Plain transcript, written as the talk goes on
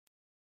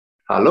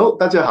Hello，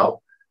大家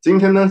好。今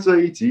天呢，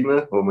这一集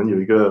呢，我们有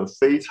一个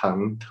非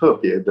常特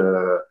别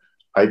的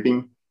来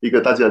宾，一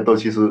个大家都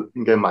其实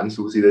应该蛮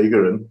熟悉的一个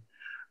人。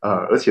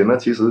而且呢，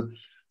其实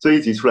这一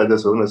集出来的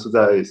时候呢，是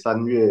在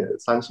3月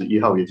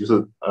31号，也就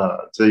是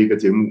这一个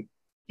节目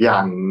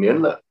2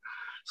年了。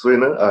所以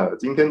呢，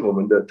今天我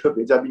们的特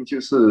别嘉宾就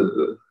是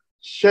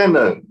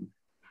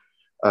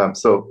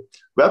Shannon。So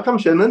welcome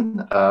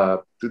Shannon.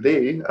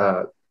 Today,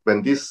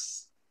 when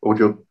this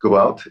audio go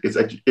out,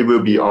 it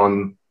will be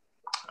on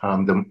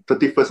the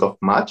 31st of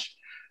March,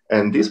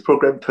 and this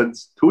program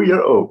turns 2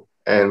 years old,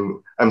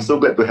 and I'm so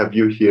glad to have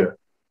you here.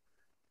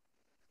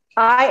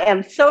 I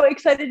am so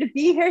excited to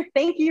be here.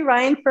 Thank you,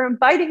 Ryan, for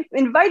inviting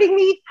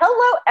me.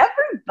 Hello,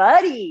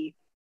 everybody.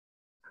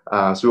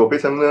 所以我非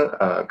常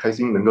开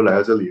心能够来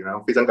到这里，然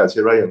后非常感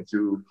谢 Ryan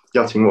就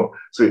邀请我，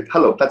所以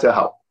Hello 大家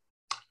好。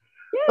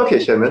Okay,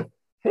 Shannon.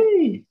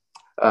 Hey.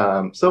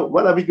 So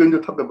what are we going to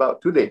talk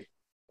about today?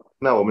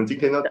 那我们今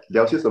天要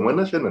聊些什么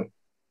呢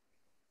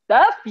 ，Shannon?The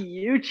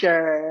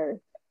future.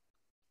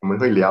 我们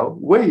会聊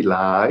未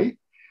来。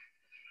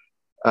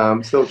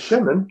So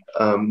Shannon,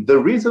 the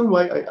reason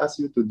why I asked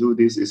you to do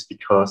this is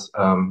because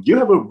you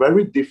have a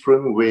very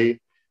different way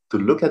to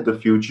look at the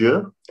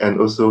future and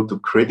also to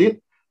create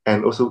it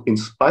and also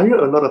inspire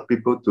a lot of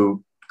people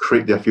to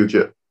create their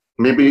future.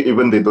 Maybe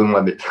even they don't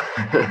want it.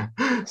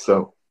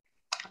 So,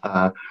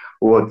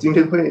 我今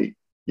天会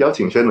邀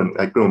请 Shannon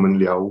来跟我们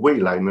聊未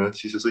来呢，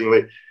其实是因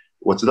为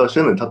我知道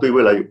Shannon 他对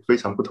未来有非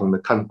常不同的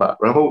看法，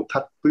然后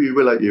他对于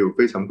未来也有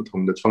非常不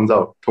同的创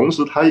造，同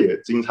时他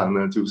也经常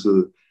呢就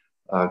是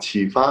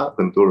启发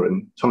很多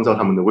人创造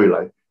他们的未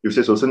来，有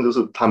些时候甚至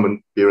是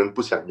别人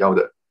不想要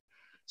的。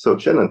So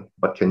Shannon,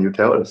 what can you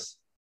tell us?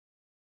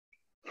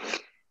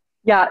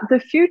 Yeah, the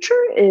future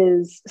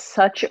is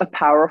such a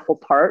powerful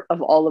part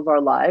of all of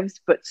our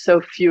lives, but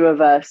so few of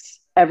us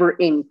ever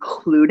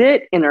include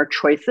it in our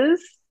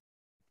choices.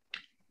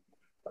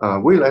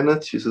 未来呢，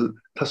其实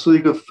它是一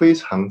个非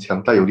常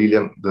强大有力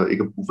量的一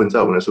个部分在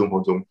我们的生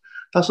活中，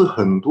但是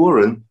很多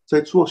人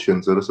在做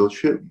选择的时候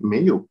却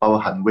没有包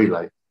含未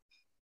来。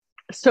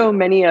So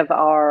many of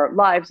our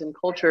lives and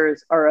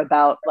cultures are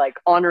about like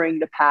honoring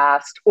the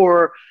past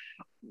or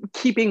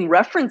keeping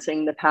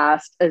referencing the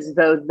past as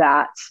though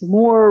that's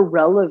more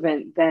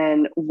relevant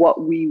than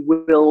what we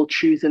will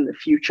choose in the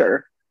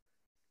future.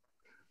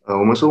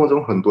 我们生活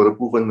中很多的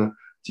部分呢，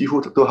几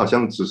乎都好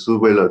像只是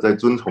为了在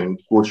遵从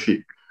过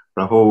去。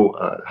然后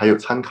还有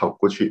参考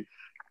过去，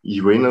以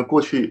为呢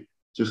过去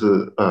就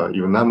是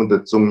有那么的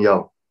重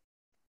要。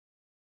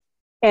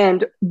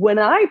And when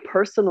I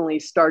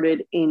personally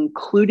started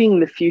including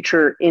the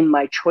future in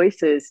my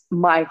choices,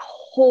 my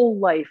whole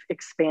life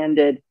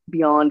expanded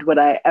beyond what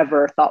I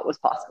ever thought was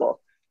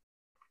possible.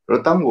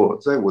 而当我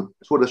在我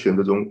做的选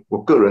择中，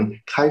我个人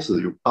开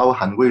始有包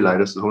含未来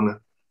的时候呢，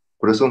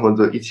我的生活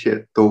的一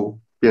切都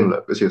变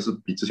了，而且是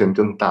比之前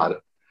更大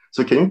的。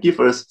So can you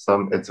give us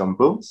some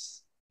examples?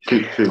 可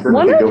以给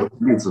我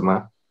例子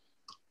吗？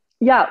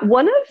 Yeah,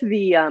 one of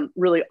the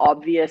really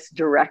obvious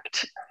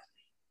direct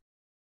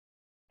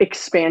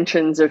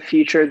expansions of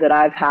future that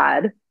I've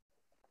had.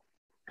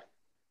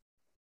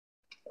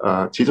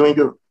 其中一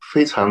个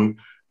非常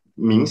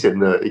明显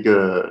的一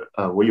个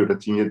我有的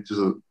经验就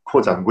是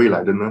扩展未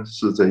来的呢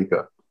是这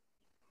个。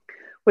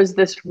Was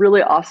this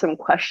really awesome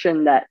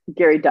question that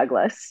Gary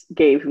Douglas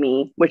gave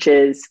me, which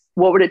is,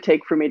 what would it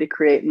take for me to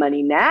create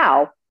money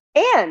now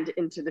and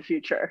into the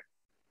future?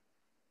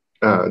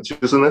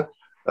 就是呢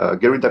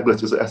Gary Douglas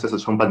就是 SS 的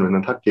创办人呢，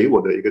他给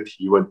我的一个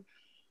提问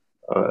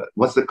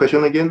，What's the question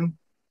again?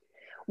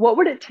 What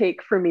would it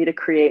take for me to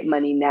create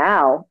money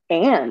now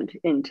and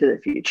into the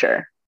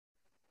future?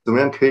 怎么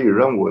样可以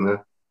让我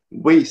呢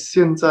为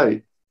现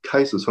在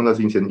开始创造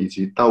金钱，以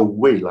及到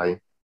未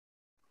来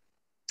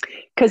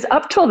？Because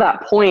up till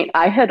that point,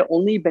 I had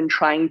only been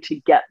trying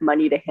to get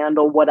money to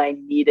handle what I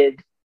needed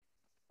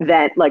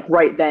then, like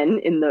right then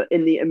in the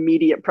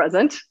immediate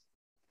present.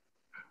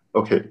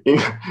 OK，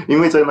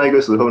 因为在那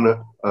个时候呢，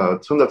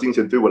创造金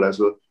钱对我来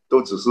说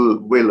都只是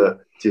为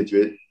了解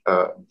决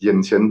眼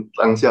前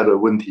当下的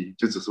问题，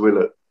就只是为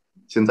了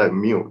现在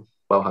没有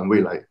包含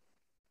未来。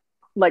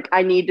Like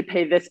I need to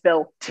pay this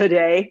bill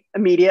today,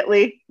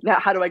 immediately. Now,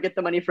 how do I get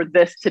the money for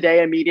this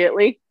today,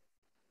 immediately?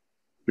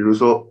 比如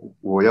说，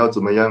我要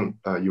怎么样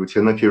有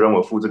钱呢？可以让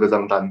我付这个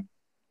账单，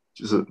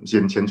就是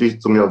眼前最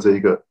重要这一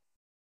个。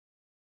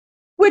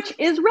Which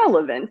is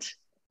relevant.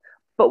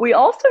 But we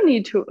also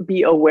need to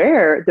be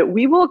aware that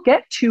we will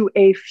get to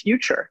a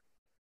future.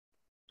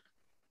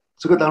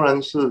 这个当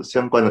然是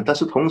相关的，但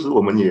是同时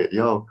我们也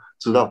要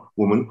知道，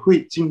我们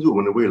会进入我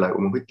们的未来，我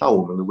们会到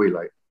我们的未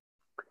来。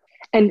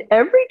And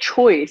every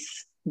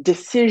choice,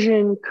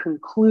 decision,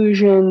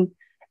 conclusion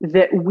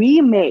that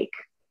we make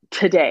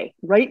today,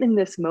 right in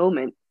this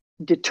moment,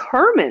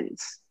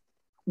 determines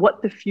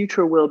what the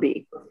future will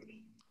be.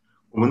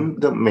 我们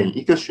的每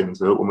一个选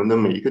择，我们的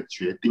每一个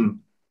决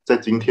定，在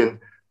今天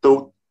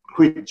都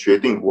会决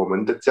定我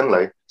们的将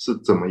来是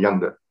怎么样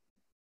的。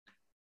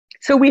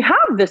So we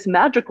have this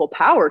magical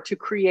power to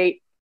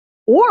create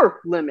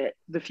or limit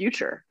the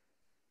future.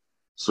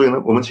 所以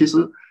呢，我们其实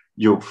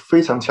有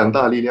非常强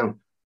大的力量，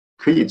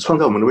可以创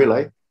造我们的未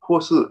来，或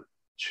是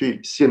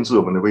去限制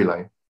我们的未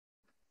来。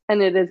And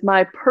it is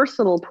my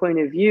personal point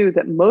of view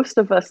that most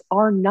of us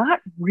are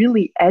not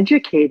really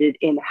educated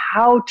in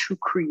how to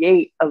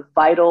create a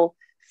vital,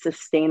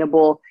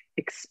 sustainable,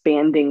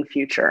 expanding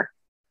future.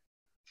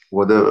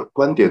 我的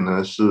观点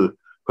呢是，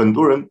很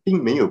多人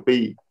并没有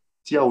被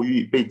教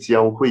育、被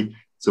教会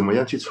怎么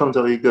样去创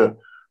造一个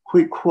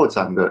会扩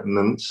展的、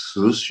能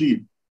持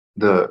续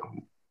的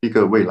一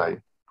个未来。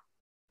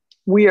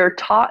We are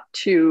taught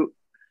to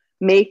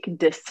make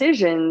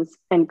decisions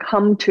and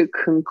come to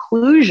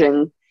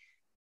conclusion,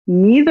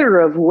 neither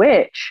of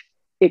which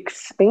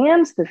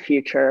expands the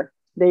future.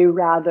 They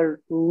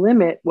rather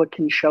limit what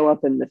can show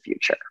up in the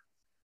future.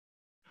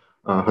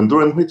 很多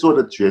人会做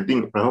的决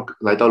定，然后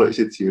来到了一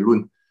些结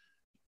论，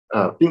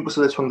并不是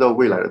在创造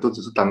未来的，都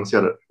只是当下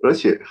的，而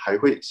且还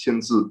会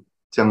限制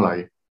将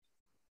来。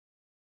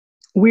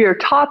We are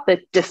taught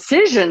that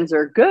decisions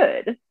are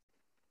good,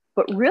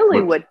 but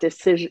really what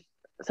decision...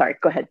 Sorry,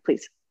 go ahead,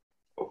 please.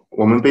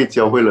 我们被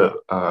教会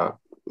了，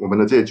我们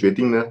的这些决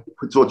定呢，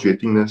会做决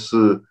定呢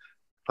是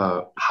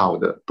好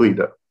的、对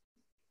的。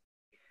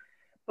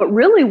But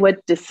really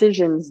what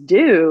decisions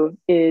do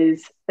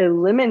is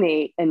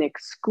eliminate and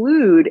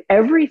exclude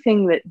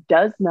everything that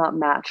does not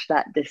match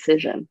that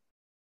decision.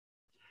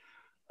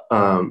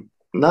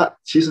 那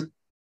其实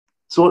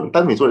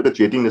当你做一个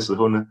决定的时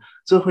候呢，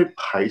这会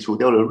排除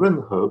掉了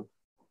任何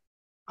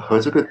和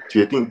这个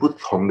决定不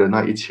同的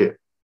那一切。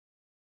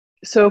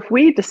So if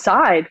we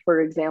decide,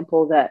 for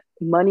example, that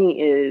money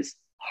is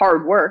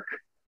hard work,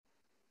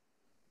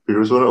 比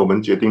如说呢，我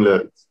们决定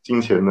了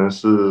金钱呢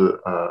是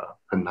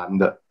很难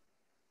的。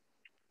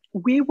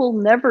We will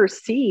never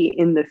see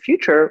in the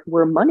future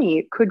where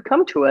money could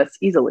come to us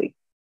easily.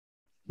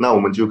 那我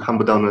们就看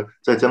不到呢，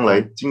在将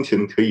来金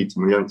钱可以怎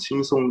么样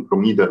轻松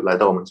容易的来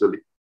到我们这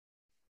里。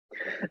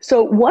So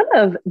one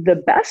of the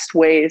best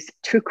ways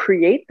to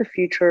create the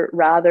future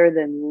rather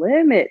than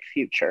limit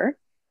future,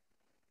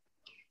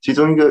 其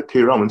中一个可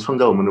以让我们创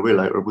造我们的未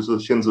来，而不是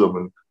限制我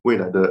们未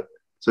来的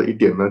这一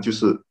点呢，就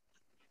是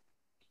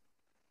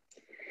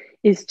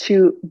is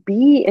to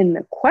be in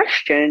the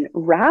question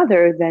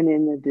rather than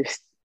in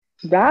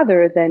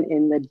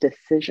the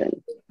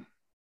decision.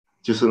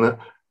 就是呢，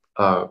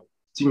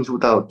进入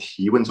到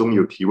提问中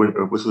有提问，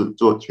而不是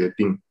做决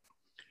定。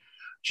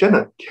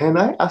Shannon, can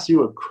I ask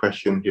you a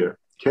question here?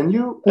 Can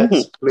you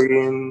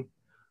explain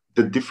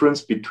the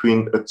difference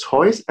between a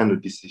choice and a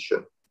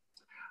decision?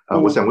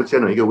 我想问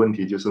Shannon 一个问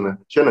题，就是呢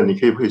 ，Shannon， 你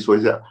可以说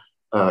一下，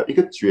一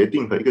个决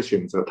定和一个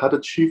选择，它的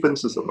区分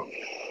是什么？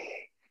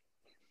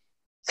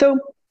 So,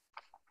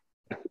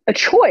 a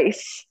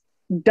choice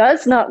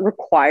does not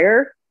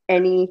require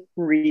any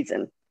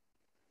reason.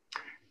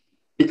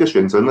 一个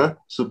选择呢，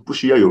是不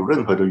需要有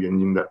任何的原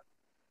因的。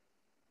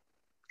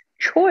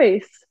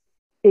Choice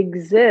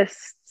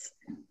exists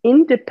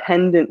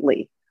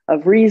independently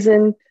of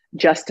reason,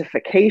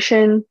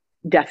 justification,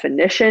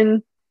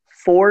 definition,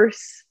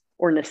 force,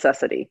 or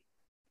necessity.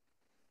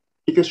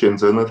 一个选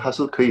择呢，它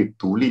是可以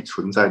独立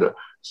存在的，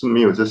是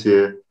没有这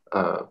些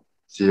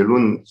结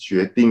论、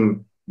决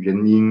定、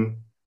原因，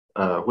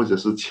或者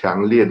是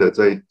强烈的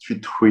再去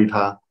推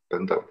它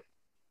等等。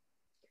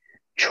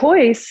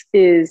Choice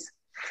is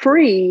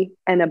free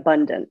and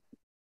abundant.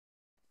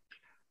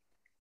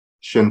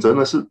 选择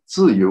呢是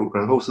自由，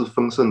然后是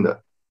丰盛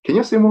的。Can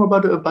you say more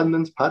about the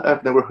abundance part?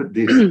 I've never heard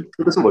this.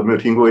 这个是我没有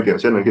听过一点，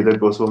现在可以再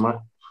多说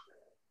吗？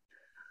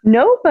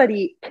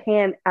 Nobody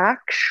can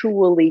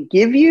actually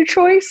give you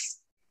choice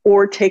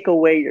or take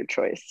away your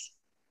choice.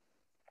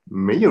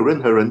 没有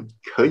任何人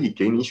可以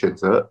给你选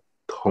择，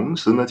同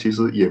时呢，其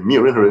实也没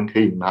有任何人可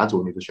以拿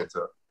走你的选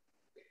择。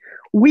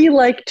We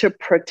like to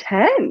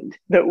pretend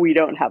that we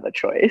don't have a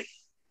choice.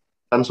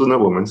 但是呢，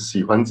我们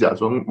喜欢假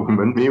装我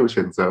们没有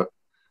选择。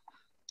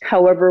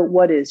However,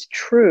 what is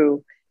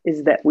true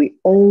is that we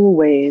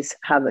always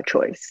have a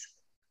choice.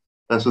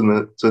 但是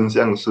呢，真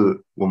相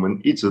是我们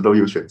一直都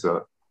有选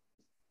择。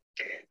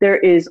There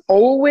is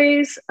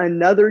always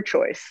another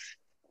choice.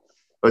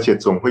 而且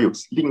总会有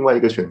另外一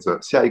个选择，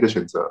下一个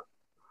选择。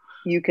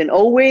You can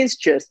always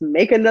just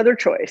make another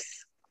choice.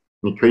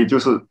 你可以就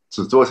是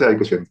只做下一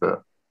个选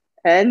择。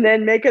And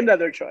then make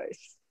another choice.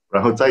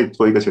 然后再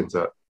做一个选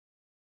择。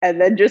And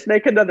then just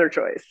make another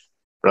choice.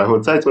 然后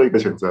再做一个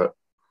选择。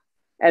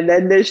And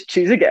then just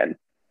choose again.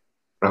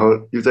 然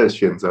后又再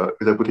选择，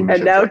又在不停的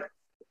选择。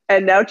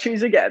And now choose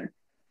again.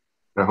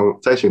 然后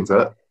再选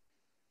择。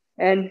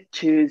And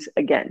choose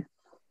again.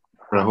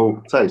 然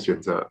后再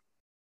选择。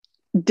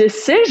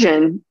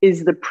Decision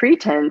is the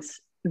pretense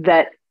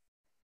that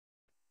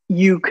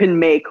you can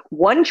make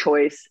one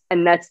choice,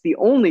 and that's the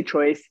only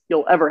choice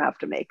you'll ever have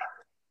to make.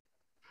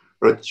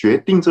 而决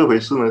定这回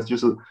事呢，就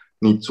是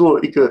你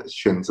做一个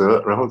选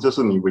择，然后这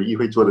是你唯一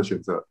会做的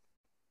选择。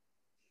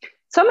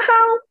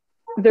Somehow,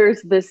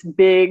 there's this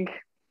big,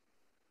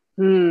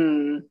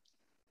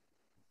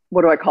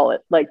 what do I call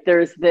it? Like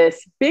there's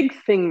this big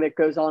thing that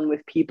goes on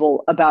with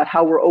people about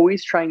how we're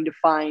always trying to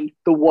find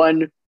the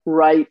one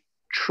right,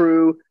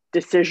 true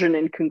decision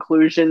and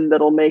conclusion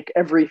that'll make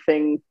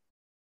everything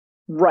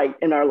right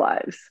in our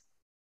lives.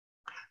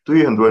 对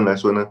于很多人来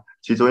说呢，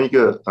其中一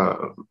个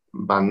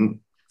蛮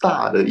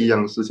大的一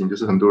样事情，就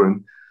是很多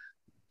人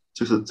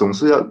就是总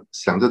是要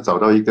想着找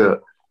到一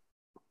个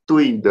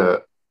对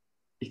的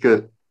一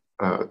个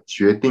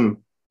决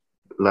定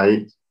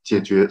来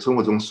解决生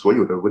活中所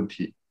有的问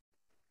题。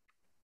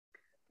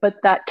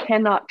But that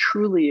cannot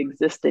truly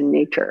exist in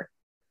nature.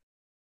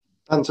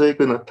 但这一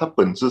个呢，它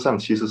本质上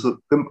其实是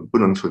根本不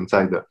能存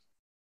在的。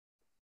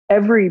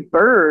Every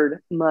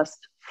bird must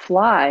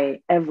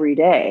fly every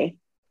day.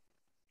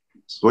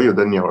 所有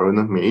的鸟儿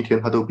呢，每一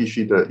天它都必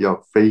须的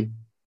要飞。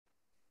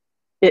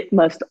It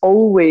must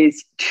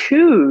always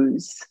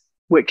choose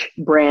which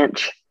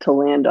branch to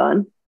land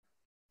on.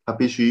 它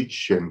必须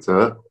选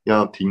择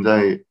要停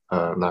在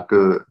哪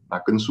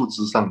根树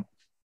枝上。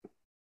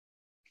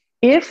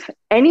If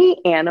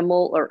any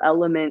animal or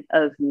element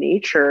of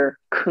nature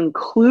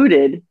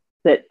concluded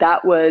that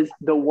that was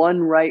the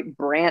one right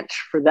branch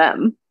for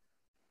them,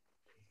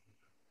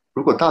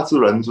 如果大自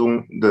然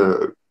中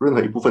的任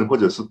何一部分或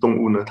者是动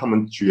物呢，它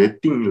们决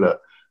定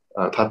了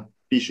它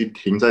必须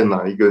停在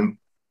哪一根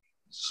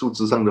树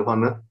枝上的话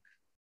呢，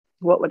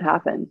 what would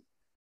happen?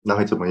 那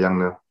会怎么样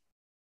呢？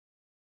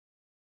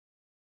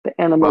 The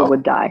animal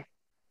would die.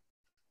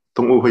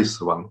 动物会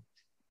死亡。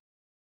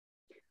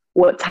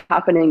What's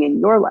happening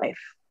in your life?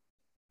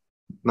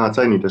 那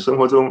在你的生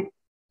活中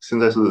现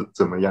在是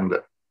怎么样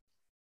的？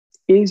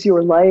 Is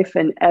your life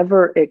an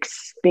ever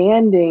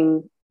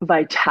expanding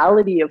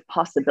vitality of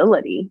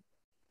possibility?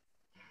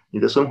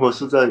 你的生活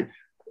是在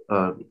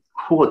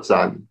扩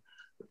展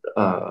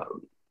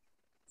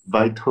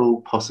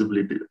vital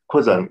possibility，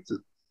 扩展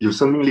有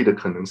生命力的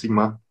可能性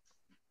吗？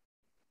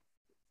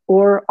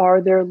 Or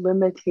are there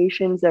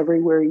limitations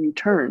everywhere you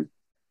turn?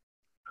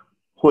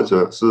 或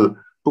者是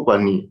不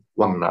管你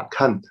往哪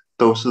看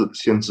都是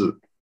限制？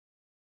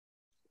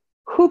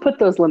 Who put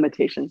those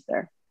limitations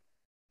there?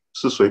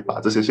 是谁把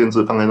这些限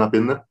制放在那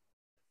边呢？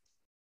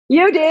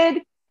 You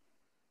did!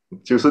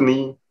 就是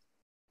你。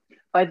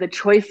 By the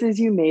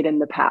choices you made in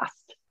the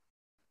past.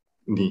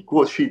 你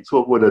过去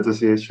做过的这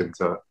些选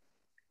择。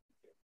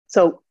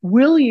 So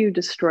will you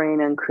destroy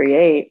and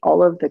create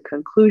all of the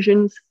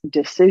conclusions,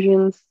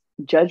 decisions,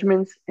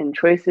 judgments, and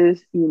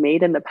choices you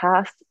made in the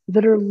past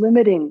that are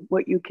limiting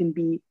what you can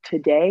be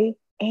today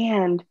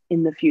and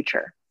in the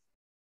future?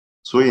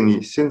 所以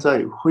你现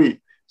在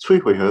会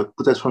摧毁和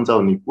不再创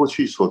造你过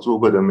去所做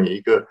过的每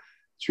一个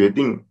决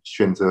定、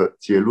选择、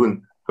结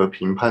论和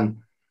评判。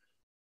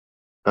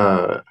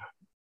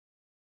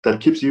That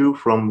keeps you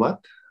from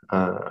what?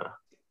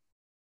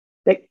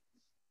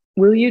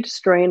 Will you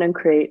destroy and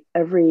uncreate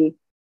every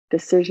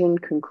decision,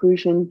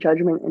 conclusion,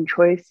 judgment, and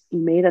choice you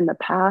made in the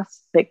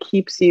past that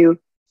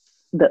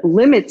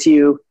limits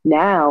you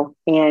now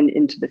and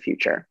into the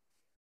future?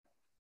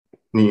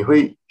 你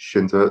会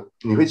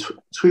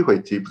摧毁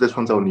及不再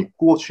创造你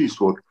过去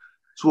所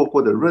做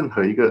过的任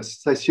何一个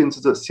在限制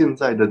着现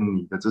在的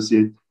你的这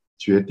些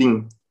决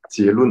定、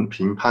结论、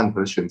评判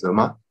和选择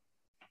吗？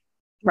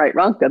 Right,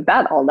 wrong, good,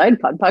 bad, all night,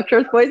 fun,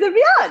 pictures, boys and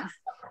beyonds.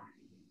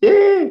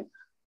 Yeah.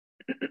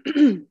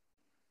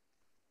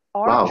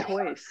 Our Wow.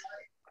 choice,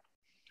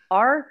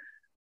 our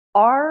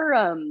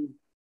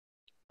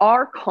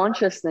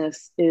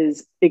consciousness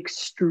is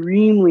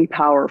extremely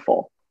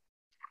powerful.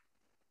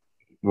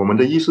 我们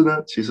的意识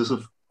呢，其实是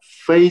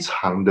非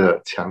常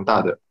的强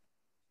大的。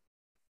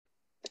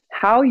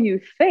 How you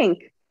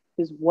think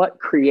is what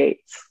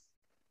creates.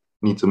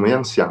 你怎么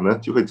样想呢，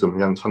就会怎么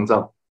样创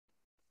造。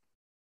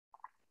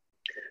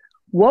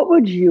 What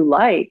would you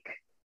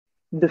like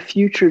the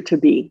future to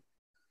be?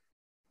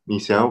 你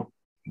想要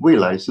未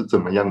来是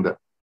怎么样的？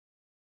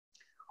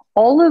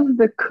 All of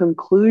the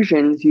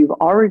conclusions you've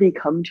already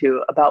come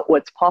to about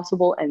what's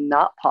possible and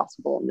not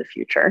possible in the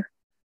future.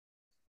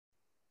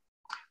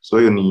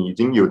 所有你已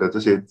经有的这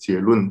些结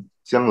论，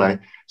将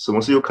来什么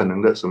是有可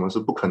能的，什么是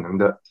不可能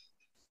的？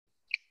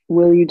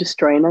 Will you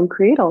destroy and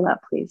uncreate all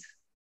that, please?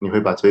 你会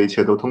把这一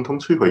切都通通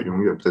摧毁，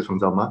永远不再创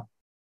造吗？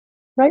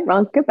 Right,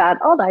 wrong, good, bad,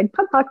 all night,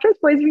 fun, pictures,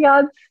 boys and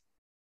beyonds.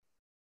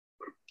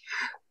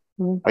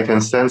 I can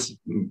sense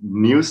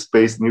new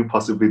space, new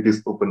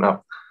possibilities open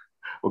up.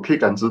 我可以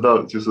感知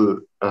到，就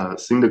是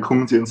新的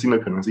空间、新的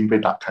可能性被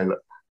打开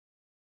了。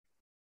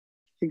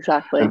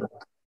 Exactly.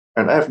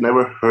 And I've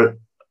never heard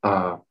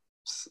the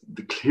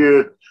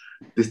clear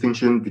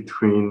distinction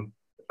between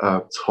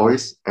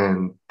choice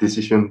and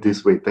decision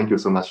this way. Thank you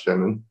so much,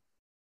 Shannon.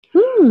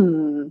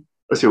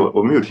 而且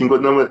我没有听过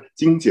那么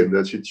精简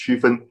的去区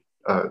分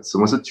什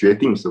么是决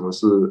定，什么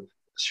是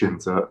选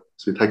择，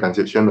所以太感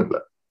谢 Shannon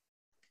了。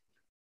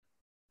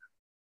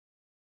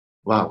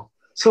 Wow.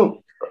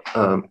 So,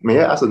 may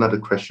I ask another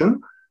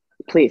question?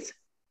 Please.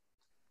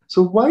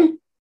 So why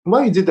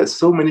is it that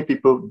so many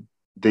people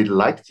they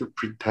like to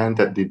pretend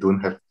that they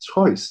don't have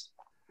choice?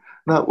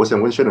 那我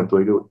想问 Shannon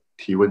多一个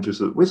提问，就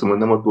是为什么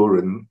那么多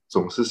人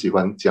总是喜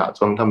欢假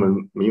装他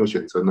们没有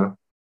选择呢？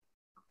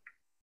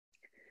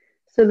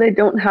 So they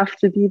don't have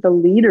to be the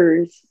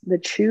leaders, the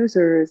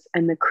choosers,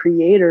 and the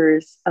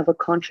creators of a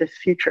conscious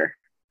future.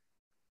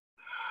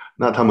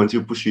 那他们就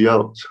不需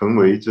要成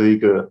为这一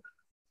个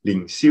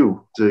领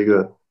袖这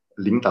个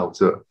领导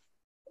者，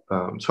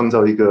创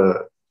造一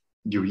个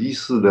有意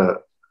思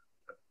的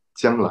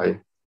将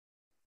来。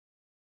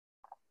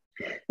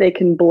They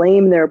can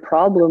blame their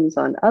problems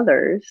on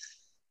others.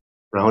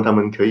 然后他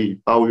们可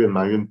以抱怨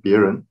埋怨别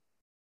人。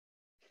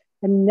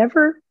And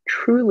never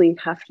truly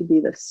have to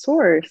be the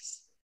source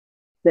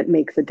that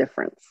makes a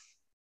difference.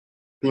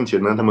 并且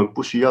呢，他们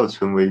不需要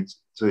成为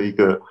这一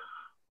个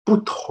不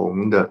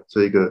同的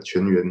这一个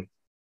全员。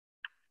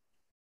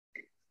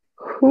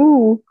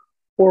Who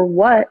or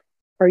what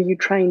are you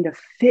trying to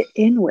fit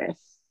in with?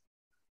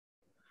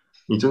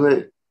 你正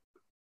在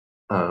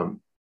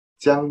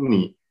将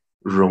你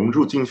融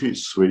入进去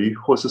谁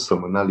或是什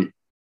么那里。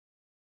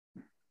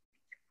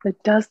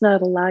That does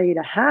not allow you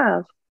to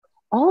have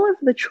all of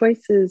the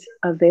choices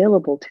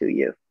available to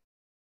you.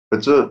 而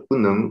这不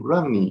能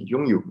让你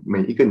拥有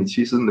每一个你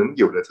其实能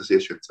有的这些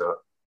选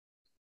择。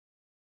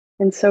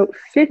And so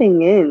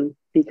fitting in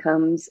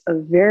becomes a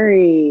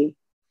very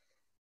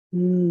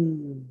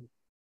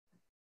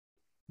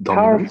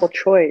powerful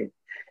choice.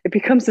 It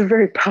becomes a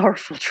very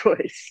powerful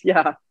choice.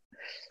 Yeah.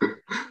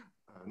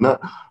 那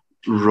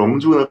融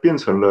入呢，变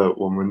成了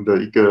我们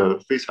的一个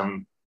非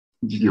常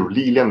有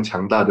力量、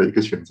强大的一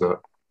个选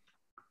择。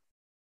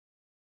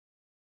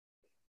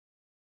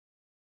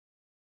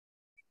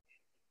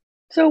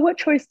So what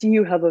choice do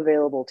you have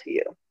available to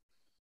you?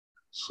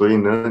 所以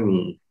呢，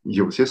你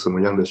有些什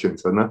么样的选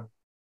择呢？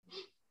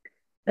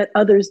 That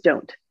others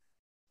don't.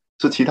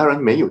 是其他人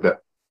没有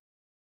的。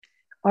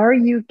Are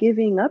you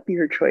giving up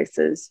your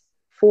choices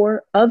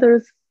for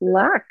others'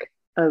 lack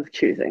of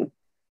choosing?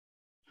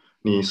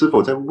 你是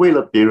否在为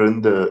了别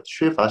人的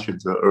缺乏选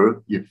择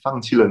而也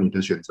放弃了你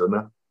的选择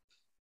呢？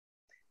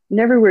 And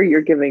everywhere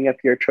you're giving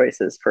up your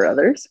choices for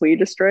others, we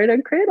destroy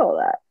and create all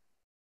that.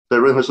 在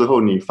任何时候，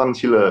你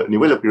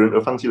为了别人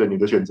而放弃了你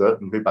的选择，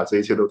你会把这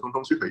一切都通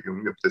通摧毁，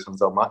永远不再创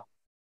造吗？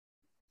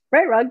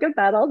 Right, wrong, good,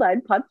 bad, all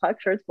nine, pot, puck,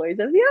 shorts, boys,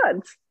 and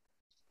beyonds.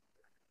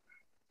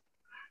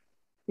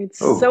 It's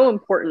so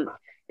important.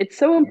 It's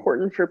so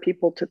important for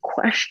people to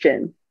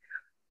question,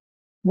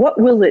 what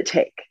will it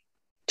take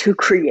to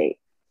create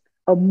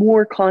a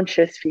more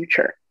conscious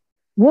future?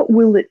 What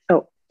will it,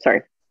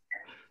 sorry.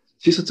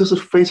 其实这是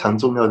非常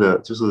重要的，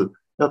就是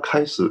要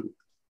开始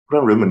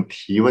让人们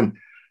提问，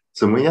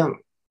怎么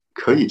样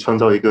可以创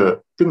造一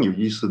个更有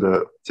意思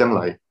的将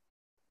来。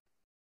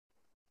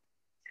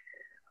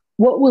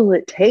 What will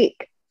it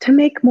take to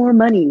make more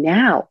money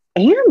now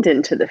and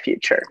into the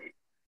future?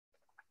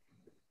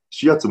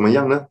 需要怎么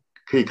样呢？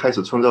可以开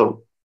始创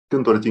造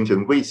更多的金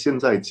钱，为现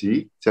在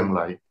及将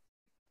来。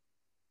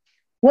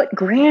 What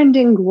grand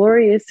and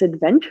glorious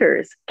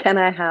adventures can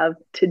I have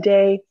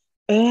today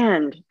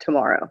and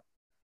tomorrow?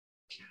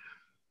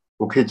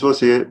 我可以做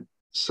些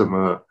什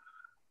么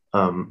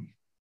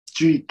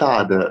巨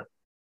大的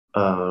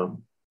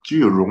具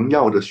有荣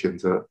耀的选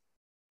择，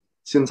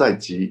现在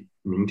及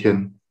明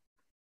天。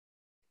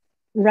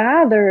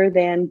 Rather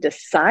than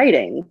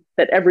deciding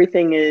that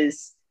everything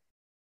is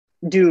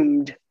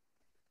doomed.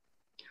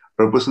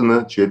 而不是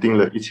呢决定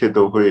了一切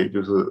都会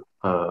就是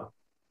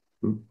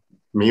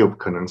没有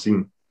可能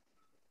性。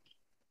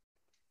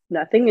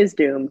 Nothing is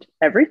doomed.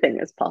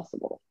 Everything is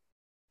possible.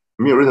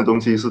 没有任何东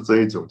西是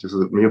这一种就是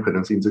没有可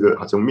能性，这个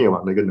好像灭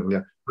亡的一个能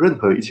量，任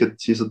何一切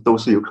其实都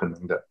是有可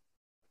能的。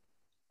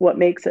 What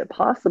makes it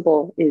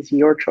possible is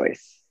your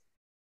choice.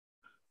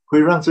 会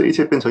让这一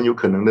切变成有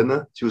可能的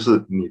呢，就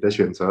是你的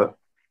选择。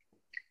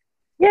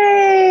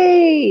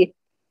 Yay!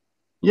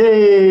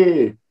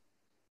 Yay!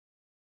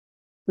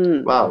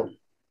 Wow.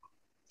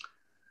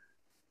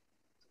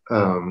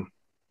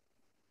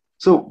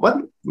 So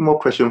one more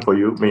question for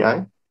you, may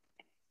I?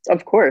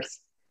 Of course.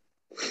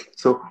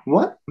 So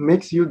what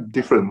makes you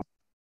different?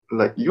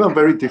 Like you are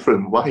very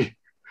different. Why?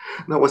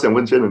 那我想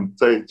问 Shannon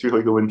在最后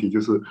一个问题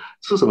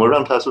是什么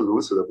让他是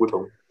如此的不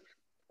同？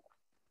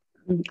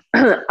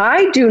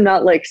 I do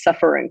not like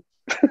suffering.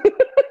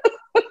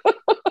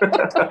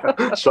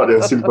 Short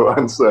and simple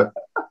answer.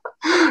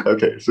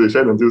 OK， 所以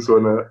Shannon 就说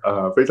呢，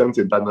非常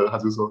简单的，他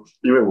就说，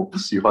因为我不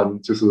喜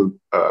欢就是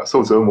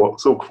受折磨、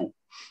受苦。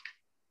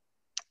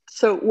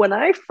 So when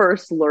I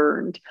first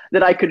learned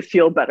that I could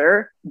feel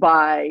better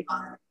by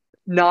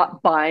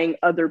not buying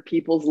other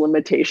people's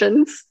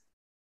limitations,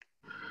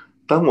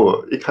 当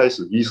我一开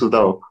始意识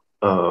到，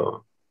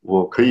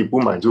我可以不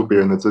满足别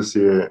人的这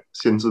些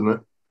限制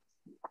呢，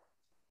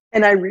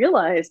 and I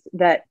realized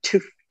that to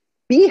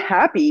be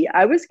happy,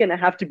 I was going to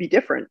have to be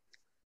different.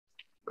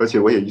 而且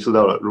我也意识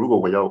到了，如果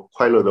我要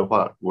快乐的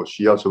话，我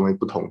需要成为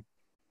不同。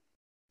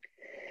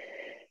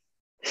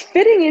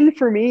 Fitting in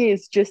for me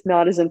is just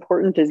not as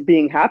important as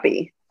being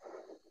happy.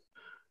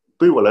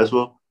 对我来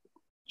说，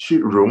去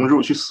融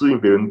入、去适应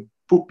别人，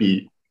不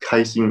比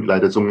开心来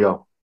的重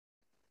要。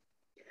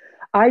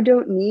 I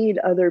don't need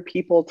other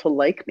people to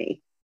like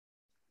me.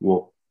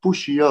 我不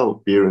需要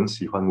别人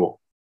喜欢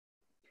我，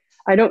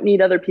 I don't need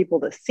other people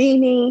to see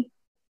me.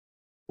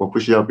 我不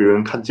需要别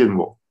人看见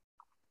我，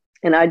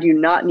 And I do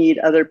not need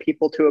other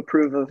people to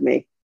approve of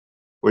me.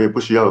 我也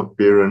不需要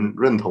别人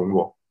认同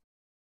我，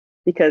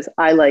 Because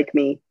I like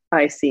me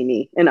I see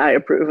me and I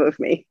approve of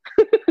me.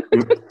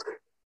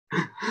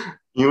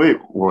 因为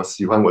我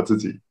喜欢我自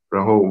己，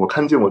然后我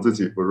看见我自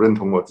己，我认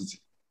同我自己。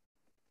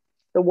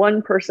The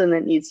one person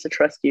that needs to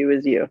trust you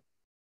is you.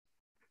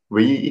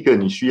 唯一一个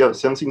你需要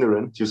相信的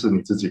人就是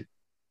你自己。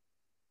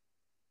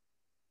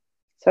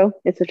So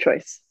it's a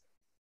choice.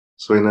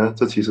 所以呢，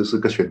这其实是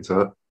个选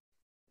择。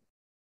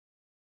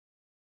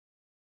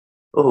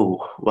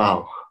Oh,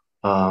 wow.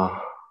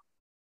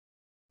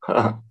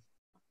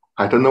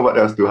 I don't know what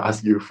else to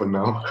ask you for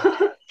now.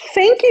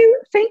 Thank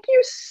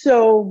you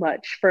so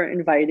much for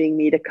inviting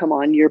me to come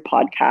on your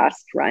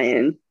podcast,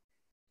 Ryan.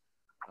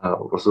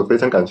 我说非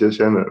常感谢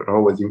Shannon， 然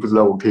后我已经不知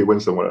道我可以问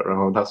什么了。然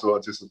后他说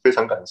就是非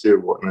常感谢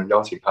我能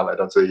邀请他来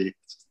到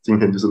今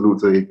天就是录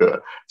这一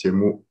个节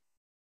目。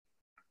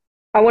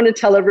I want to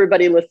tell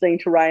everybody listening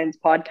to Ryan's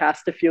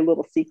podcast a few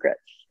little secrets.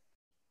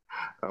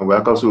 我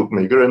要告诉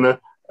每个人呢，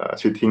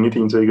去听一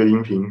听这个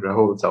音频，然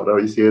后找到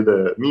一些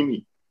的秘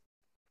密。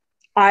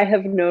I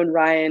have known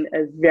Ryan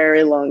a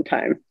very long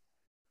time.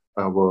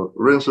 我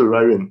认识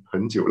Ryan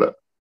很久了。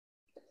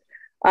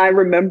I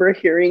remember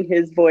hearing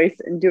his voice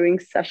and doing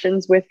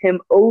sessions with him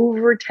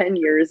over 10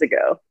 years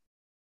ago.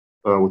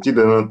 我记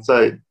得呢，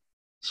在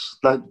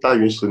大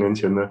约10年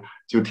前呢，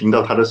就听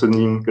到他的声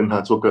音，跟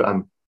他做个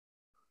案。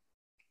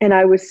And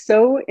I was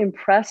so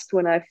impressed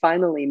when I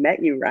finally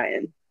met you,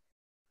 Ryan.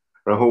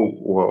 然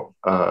后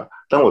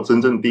当我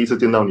真正第一次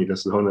见到你的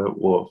时候呢，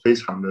我非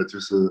常的就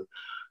是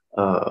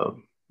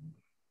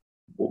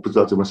我不知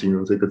道怎么形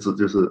容这个字，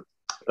就是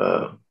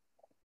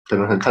可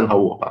能很看好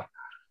我吧。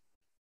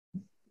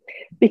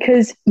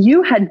Because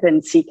you had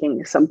been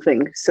seeking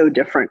something so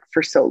different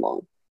for so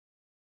long.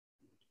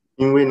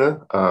 因为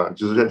呢，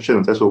就是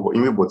Shannon在说我，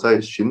因为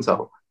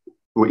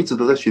我一直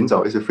都在寻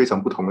找一些非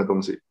常不同的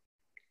东西。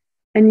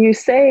And you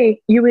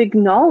say you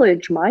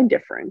acknowledge my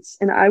difference,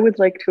 and I would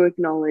like to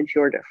acknowledge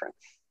your difference.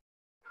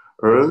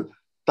 而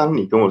当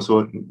你跟我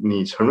说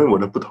你承认我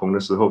的不同的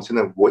时候，现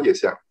在我也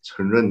想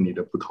承认你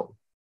的不同。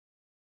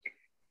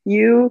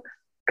You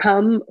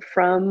come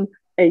from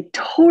a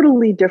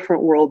totally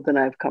different world than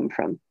I've come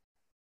from.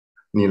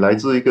 你来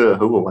自一个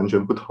和我完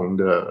全不同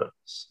的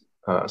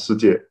世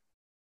界。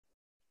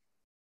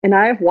And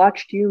I've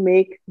watched you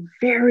make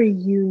very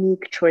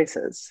unique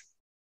choices.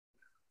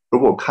 而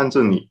我看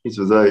着你一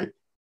直在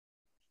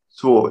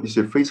做一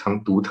些非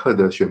常独特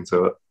的选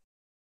择。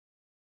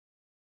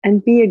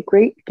And be a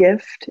great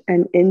gift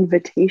and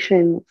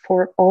invitation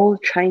for all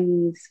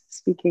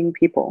Chinese-speaking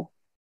people.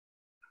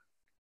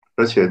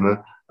 而且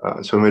呢，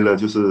成为了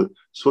就是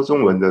说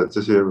中文的这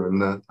些人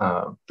呢，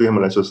对他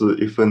们来说是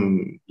一份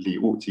礼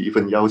物及一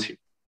份邀请。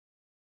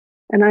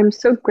And I'm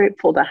so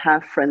grateful to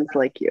have friends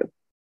like you.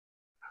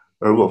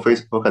 而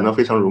我感到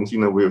非常荣幸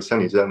呢，我有像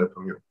你这样的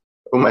朋友。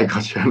Oh my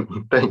God,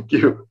 Shannon, thank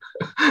you.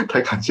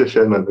 太感谢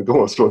Shannon 了，跟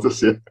我说这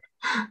些。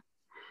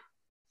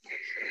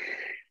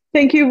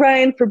Thank you,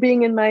 Ryan, for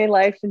being in my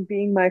life and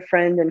being my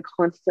friend and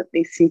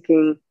constantly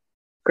seeking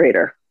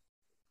greater.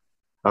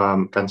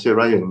 感谢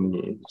Ryan，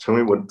 你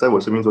在我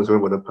生命中成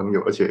为我的朋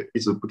友，而且一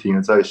直不停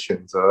的在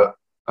选择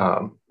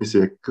一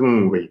些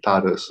更伟大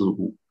的事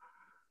物。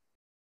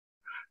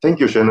Thank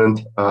you, Shannon.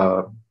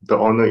 The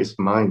honor is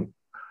mine.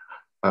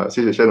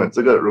 谢谢 Shannon，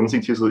 这个荣幸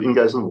其实应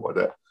该是我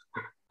的。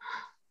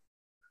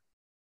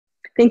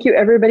Thank you,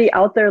 everybody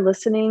out there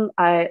listening.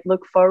 I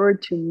look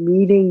forward to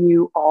meeting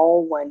you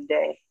all one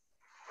day.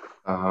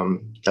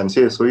 感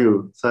谢所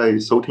有在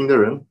收听的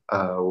人，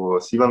我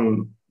希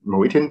望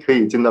某一天可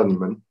以见到你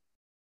们。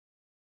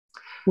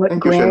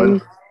Thank you,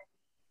 Shannon.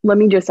 Let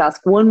me just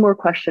ask one more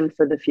question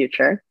for the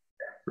future.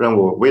 让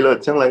我为了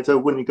将来再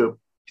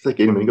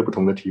给你们一个不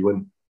同的提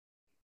问。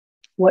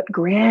What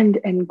grand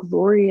and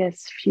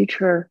glorious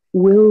future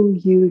will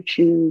you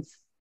choose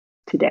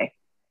today?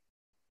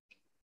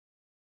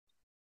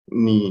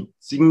 你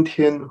今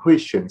天会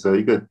选择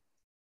一个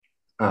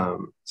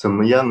怎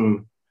么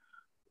样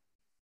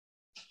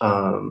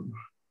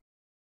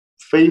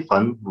非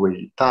凡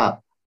伟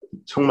大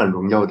充满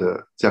荣耀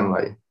的将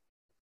来。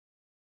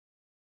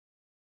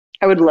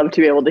I would love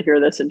to be able to hear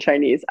this in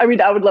Chinese. I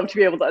mean, I would love to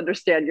be able to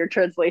understand your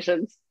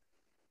translations.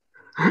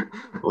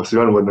 我希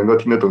望我能够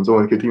听得懂中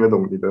文，可以听得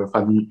懂你的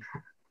翻译。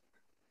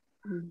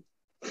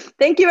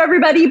Thank you,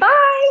 everybody.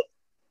 Bye.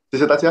 谢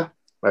谢大家，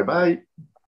拜拜。